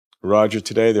Roger,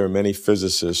 today there are many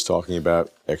physicists talking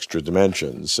about extra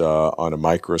dimensions. On a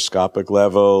microscopic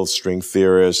level, string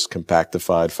theorists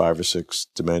compactified 5 or 6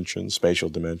 dimensions, spatial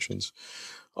dimensions.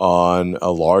 On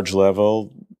a large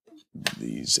level,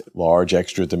 these large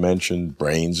extra dimension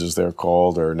brains, as they're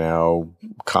called, are now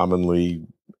commonly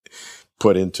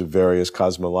put into various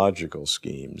cosmological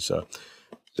schemes.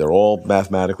 They're all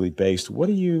mathematically based.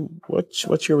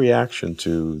 What's your reaction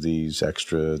to these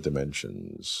extra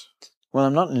dimensions? Well,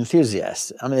 I'm not an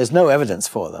enthusiast. I mean, there's no evidence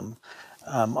for them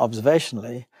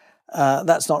observationally.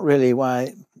 That's not really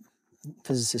why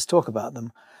physicists talk about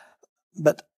them.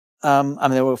 But I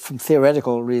mean, there were from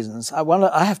theoretical reasons.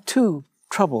 I have 2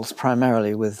 troubles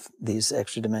primarily with these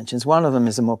extra dimensions. One of them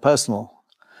is a more personal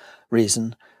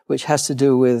reason, which has to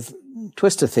do with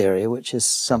twistor theory, which is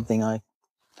something I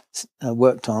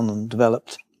worked on and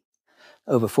developed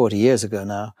over 40 years ago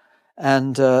now.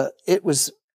 And it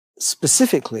was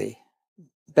specifically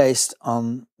based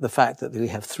on the fact that we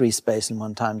have 3 space and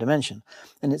 1 time dimension.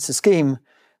 And it's a scheme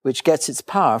which gets its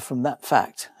power from that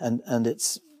fact. And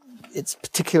it's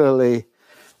particularly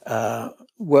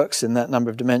works in that number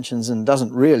of dimensions and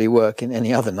doesn't really work in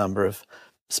any other number of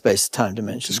space-time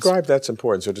dimensions. That's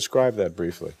important. So describe that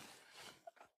briefly.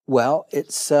 Well,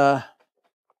 it's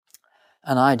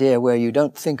an idea where you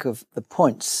don't think of the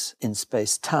points in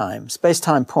space-time.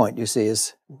 Space-time point, you see,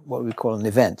 is what we call an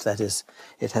event. That is,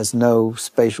 it has no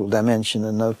spatial dimension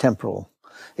and no temporal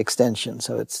extension.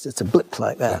 So it's a blip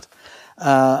like that.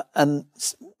 Yeah. And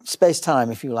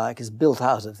space-time, if you like, is built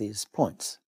out of these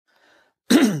points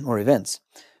or events.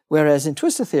 Whereas in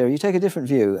twistor theory, you take a different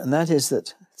view, and that is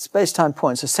that space-time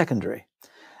points are secondary,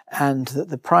 and that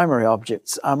the primary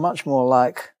objects are much more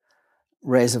like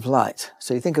rays of light.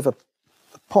 So you think of a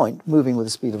point moving with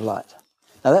the speed of light.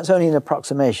 Now that's only an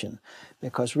approximation,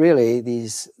 because really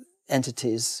these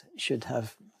entities should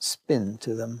have spin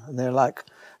to them. And they're like a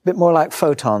bit more like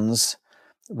photons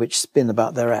which spin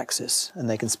about their axis, and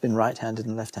they can spin right-handed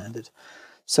and left-handed.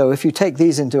 So if you take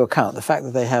these into account, the fact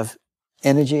that they have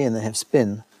energy and they have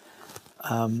spin,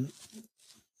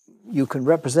 you can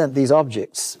represent these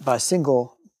objects by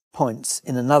single points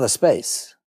in another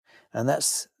space, and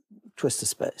that's twistor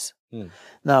space.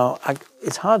 Now,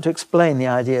 it's hard to explain the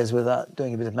ideas without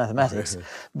doing a bit of mathematics,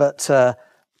 but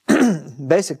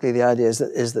basically the idea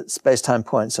is that space-time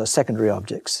points are secondary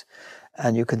objects,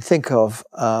 and you can think of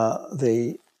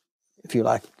if you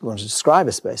like, you want to describe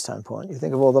a space-time point, you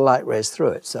think of all the light rays through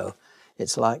it. So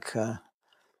it's like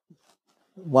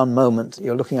one moment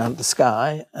you're looking out at the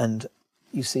sky and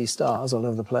you see stars all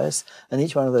over the place, and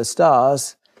each one of those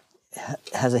stars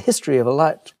has a history of a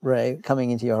light ray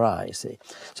coming into your eye, you see.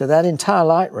 So that entire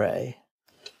light ray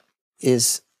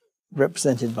is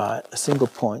represented by a single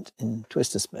point in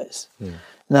twistor space.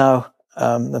 Now,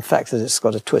 the fact that it's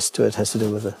got a twist to it has to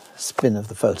do with the spin of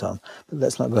the photon, but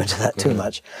let's not go into that too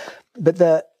much. But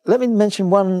let me mention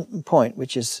one point,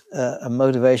 which is a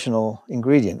motivational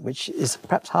ingredient, which is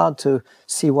perhaps hard to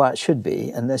see why it should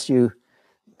be unless you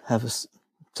have a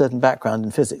certain background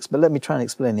in physics. But let me try and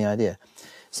explain the idea.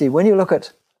 See, when you look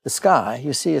at the sky,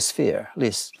 you see a sphere, at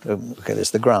least, okay,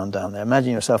 there's the ground down there.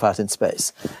 Imagine yourself out in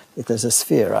space. If there's a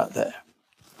sphere out there.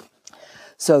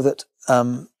 So that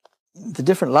the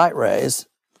different light rays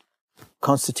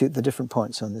constitute the different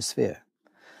points on this sphere.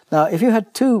 Now, if you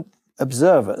had 2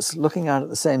 observers looking out at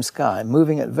the same sky,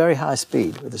 moving at very high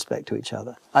speed with respect to each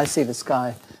other, I see the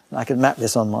sky, and I can map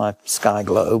this on my sky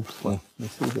globe. Well, you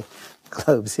see the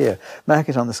globes here. Mark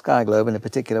it on the sky globe in a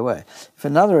particular way. If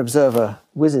another observer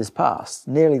whizzes past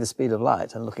nearly the speed of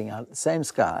light and looking out at the same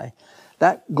sky,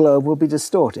 that globe will be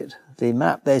distorted. The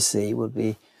map they see will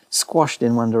be squashed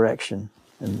in one direction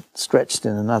and stretched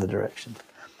in another direction.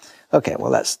 Okay, well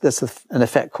that's an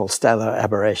effect called stellar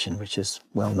aberration, which is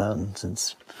well known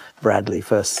since Bradley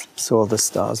first saw the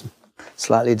stars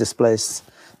slightly displaced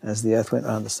as the Earth went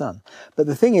around the sun. But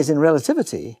the thing is, in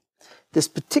relativity, this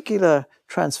particular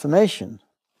transformation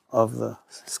of the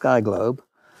sky globe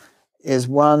is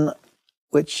one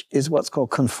which is what's called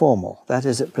conformal. That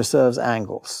is, it preserves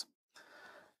angles.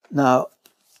 Now,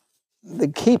 the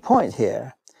key point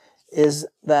here is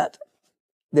that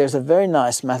there's a very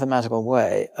nice mathematical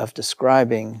way of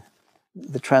describing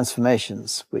the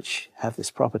transformations which have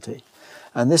this property.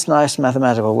 And this nice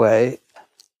mathematical way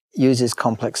uses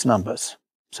complex numbers.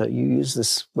 So you use the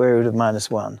square root of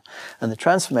 -1. And the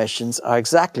transformations are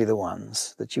exactly the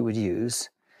ones that you would use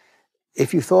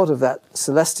if you thought of that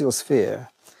celestial sphere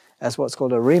as what's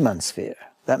called a Riemann sphere.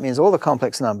 That means all the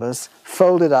complex numbers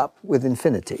folded up with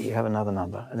infinity. You have another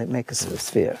number, and it makes a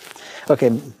sphere.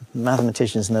 Okay,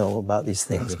 mathematicians know all about these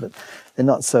things, but they're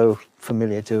not so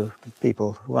familiar to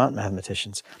people who aren't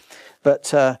mathematicians.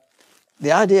 But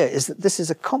the idea is that this is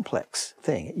a complex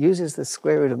thing. It uses the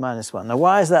square root of -1. Now,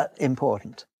 why is that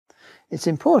important? It's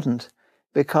important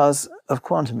because of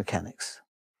quantum mechanics.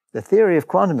 The theory of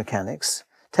quantum mechanics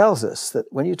tells us that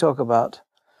when you talk about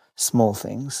small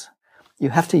things, you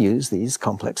have to use these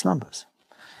complex numbers.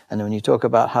 And when you talk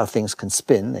about how things can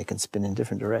spin, they can spin in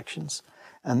different directions.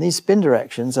 And these spin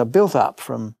directions are built up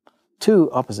from two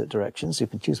opposite directions. You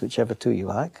can choose whichever two you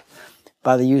like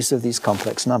by the use of these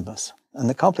complex numbers. And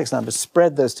the complex numbers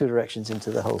spread those two directions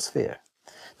into the whole sphere.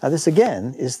 Now, this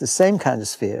again is the same kind of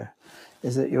sphere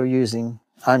as that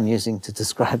I'm using to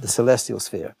describe the celestial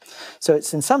sphere. So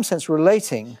it's in some sense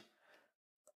relating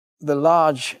the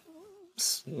large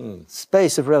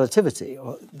space of relativity,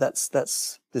 or that's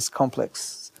this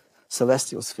complex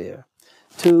celestial sphere,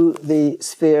 to the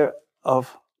sphere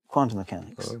of quantum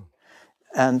mechanics. Oh.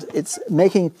 And it's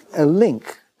making a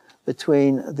link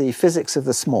between the physics of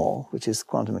the small, which is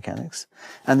quantum mechanics,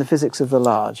 and the physics of the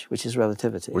large, which is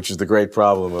relativity. Which is the great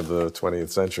problem of the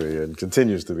 20th century and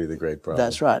continues to be the great problem.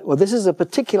 That's right. Well, this is a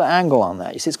particular angle on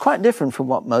that. You see, it's quite different from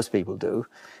what most people do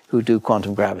who do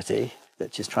quantum gravity,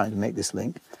 that's just trying to make this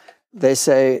link. They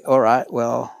say, all right,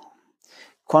 well,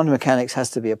 quantum mechanics has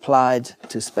to be applied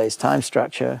to space-time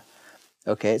structure.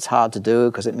 Okay, it's hard to do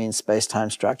because it means space-time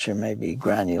structure may be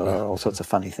granular, all sorts of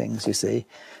funny things, you see.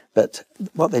 But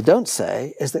what they don't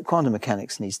say is that quantum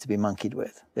mechanics needs to be monkeyed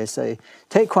with. They say,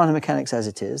 take quantum mechanics as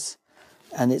it is,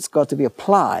 and it's got to be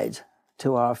applied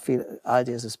to our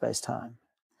ideas of space-time.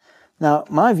 Now,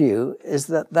 my view is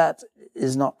that that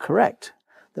is not correct,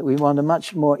 that we want a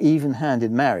much more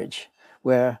even-handed marriage,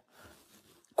 where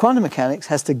quantum mechanics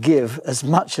has to give as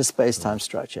much as space-time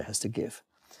structure has to give.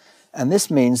 And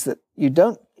this means that you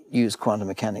don't use quantum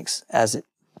mechanics as it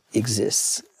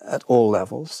exists at all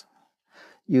levels.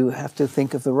 You have to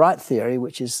think of the right theory,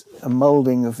 which is a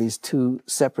molding of these two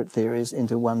separate theories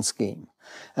into one scheme.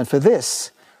 And for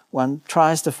this, one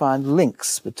tries to find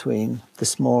links between the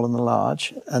small and the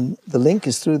large, and the link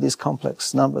is through this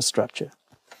complex number structure.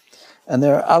 And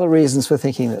there are other reasons for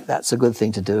thinking that that's a good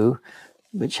thing to do,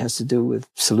 which has to do with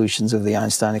solutions of the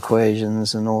Einstein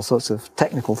equations and all sorts of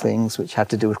technical things which have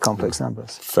to do with complex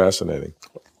numbers. Fascinating.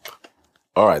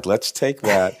 All right, let's take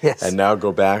that yes. and now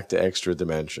go back to extra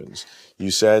dimensions.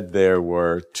 You said there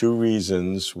were two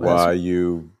reasons why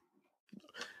you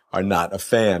are not a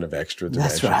fan of extra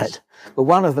dimensions. That's right. Well,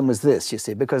 one of them was this, you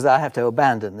see, because I have to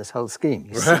abandon this whole scheme,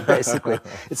 you see, basically.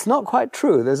 It's not quite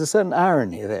true. There's a certain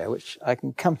irony there, which I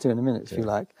can come to in a minute, if you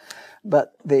like.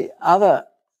 But the other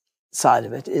side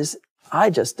of it is I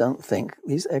just don't think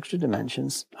these extra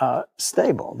dimensions are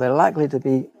stable. They're likely to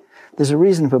be, there's a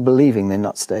reason for believing they're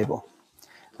not stable.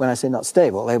 When I say not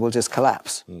stable, they will just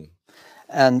collapse.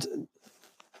 And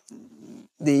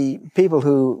the people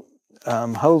who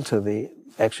hold to the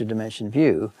extra dimension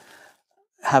view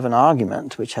have an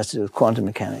argument which has to do with quantum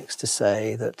mechanics to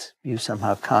say that you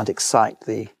somehow can't excite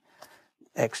the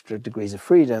extra degrees of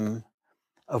freedom,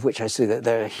 of which I see that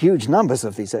there are huge numbers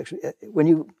of these extra. When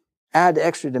you add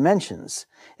extra dimensions,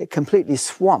 it completely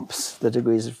swamps the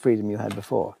degrees of freedom you had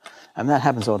before. And that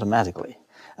happens automatically.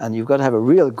 And you've got to have a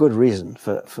real good reason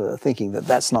for thinking that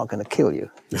that's not going to kill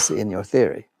you, you see, in your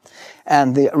theory.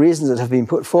 And the reasons that have been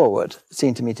put forward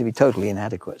seem to me to be totally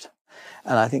inadequate.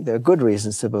 And I think there are good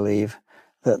reasons to believe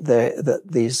that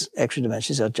these extra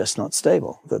dimensions are just not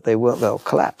stable, that they'll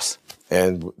collapse.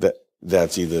 And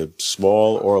that's either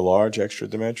small or large extra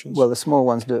dimensions? Well, the small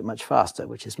ones do it much faster,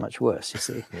 which is much worse, you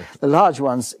see. The large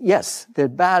ones, yes, they're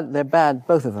bad,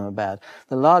 both of them are bad.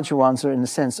 The larger ones are, in a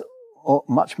sense,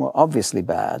 much more obviously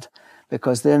bad,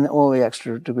 because then all the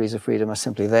extra degrees of freedom are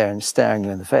simply there and staring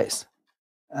you in the face.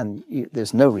 And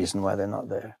there's no reason why they're not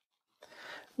there.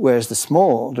 Whereas the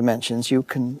small dimensions, you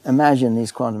can imagine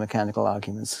these quantum mechanical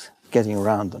arguments getting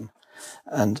around them.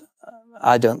 And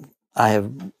I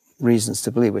have reasons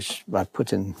to believe, which I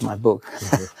put in my book,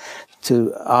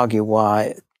 to argue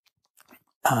why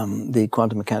the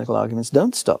quantum mechanical arguments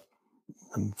don't stop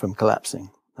them from collapsing.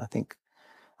 I think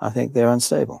they're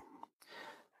unstable.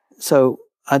 So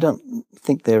I don't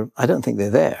think they're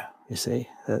there, you see.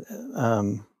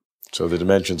 So the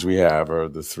dimensions we have are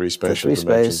the three spatial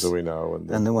dimensions that we know,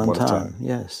 and the one time.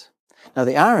 Yes. Now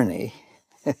the irony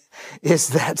is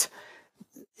that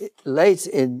late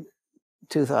in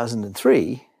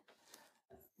 2003,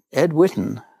 Ed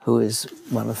Witten, who is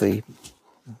one of the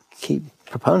key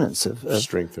proponents of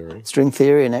string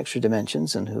theory and extra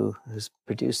dimensions, and who has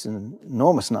produced an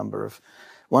enormous number of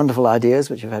wonderful ideas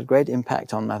which have had great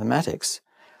impact on mathematics,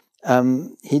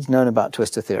 he'd known about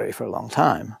twistor theory for a long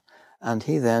time. And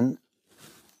he then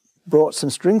brought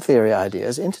some string theory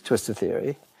ideas into twistor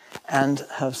theory and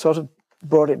have sort of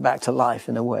brought it back to life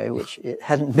in a way which it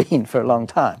hadn't been for a long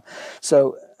time.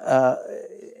 So,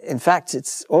 in fact,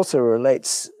 it also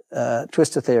relates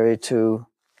twistor theory to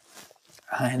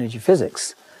high-energy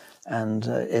physics, and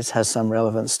it has some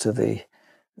relevance to the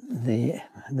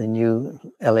new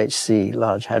LHC,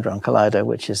 Large Hadron Collider,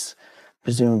 which is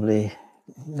presumably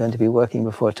going to be working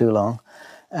before too long.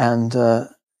 And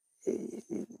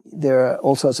there are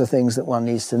all sorts of things that one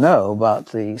needs to know about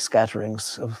the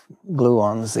scatterings of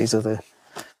gluons. These are the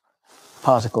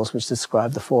particles which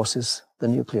describe the forces, the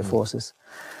nuclear forces.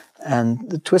 And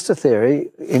the twistor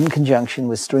theory, in conjunction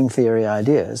with string theory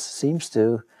ideas, seems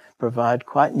to provide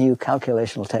quite new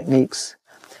calculational techniques,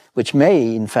 which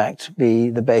may, in fact, be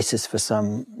the basis for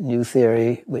some new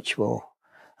theory which will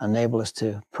enable us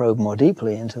to probe more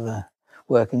deeply into the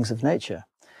workings of nature.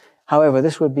 However,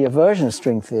 this would be a version of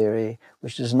string theory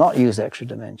which does not use extra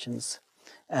dimensions.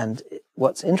 And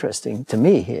what's interesting to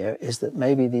me here is that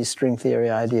maybe these string theory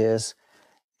ideas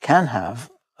can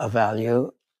have a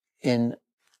value in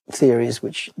theories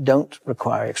which don't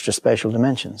require extra spatial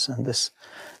dimensions. And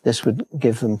this would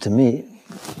give them, to me,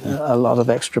 a lot of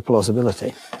extra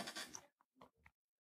plausibility.